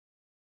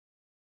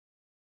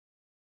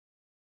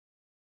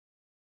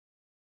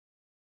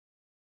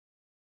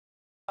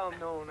well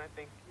known, I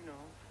think,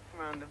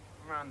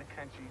 around the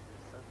country and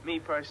stuff. Me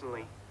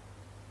personally,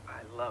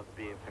 I love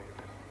being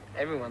famous.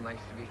 Everyone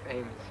likes to be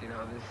famous, you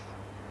know, this,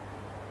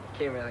 you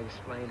can't really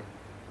explain it.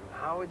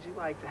 How would you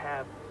like to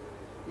have,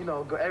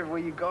 go everywhere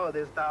you go,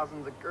 there's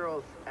thousands of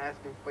girls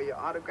asking for your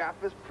autograph?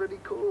 It's pretty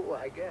cool,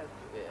 I guess.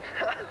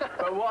 Yeah.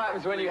 But what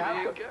happens when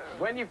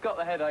when you've got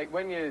the headache,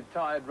 when you're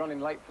tired,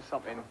 running late for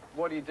something,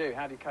 what do you do?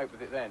 How do you cope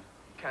with it then?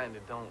 Kind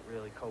of don't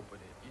really cope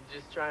with it. You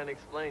just try and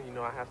explain,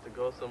 I have to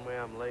go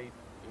somewhere, I'm late,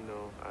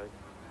 I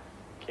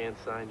can't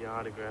sign your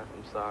autograph,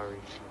 I'm sorry.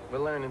 We're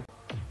learning.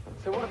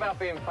 So what about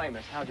being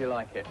famous? How do you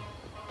like it?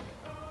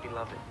 We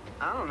love it.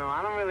 I don't know.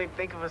 I don't really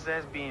think of us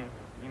as being,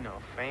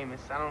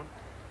 famous.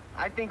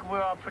 I think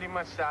we're all pretty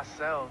much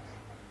ourselves.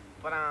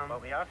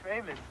 But we are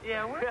famous.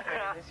 Yeah, we're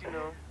famous,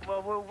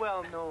 Well, we're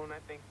well known, I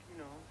think,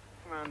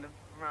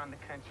 around the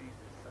country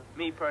and stuff.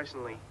 Me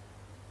personally,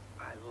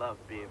 I love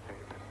being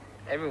famous.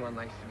 Everyone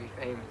likes to be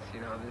famous,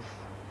 this, you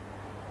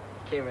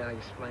can't really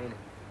explain it.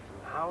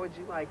 How would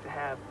you like to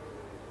have,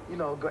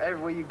 go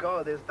everywhere you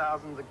go, there's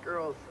thousands of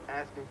girls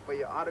asking for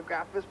your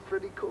autograph? It's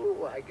pretty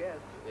cool, I guess.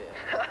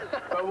 Yeah.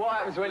 But what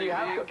happens when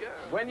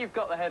when you've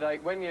got the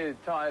headache, when you're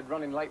tired,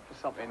 running late for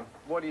something,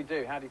 what do you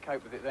do? How do you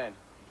cope with it then?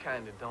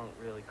 Kind of don't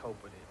really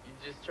cope with it. You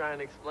just try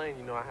and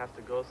explain, I have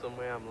to go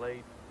somewhere, I'm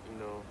late,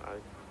 I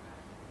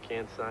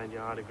can't sign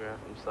your autograph,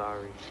 I'm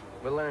sorry.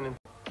 We're learning.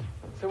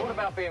 So what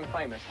about being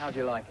famous? How do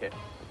you like it?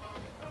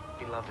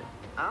 We love it.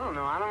 I don't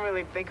know. I don't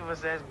really think of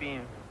us as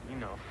being,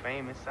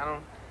 famous.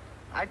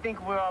 I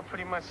think we're all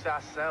pretty much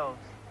ourselves.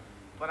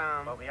 But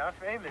we are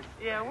famous.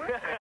 Yeah, we're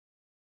famous.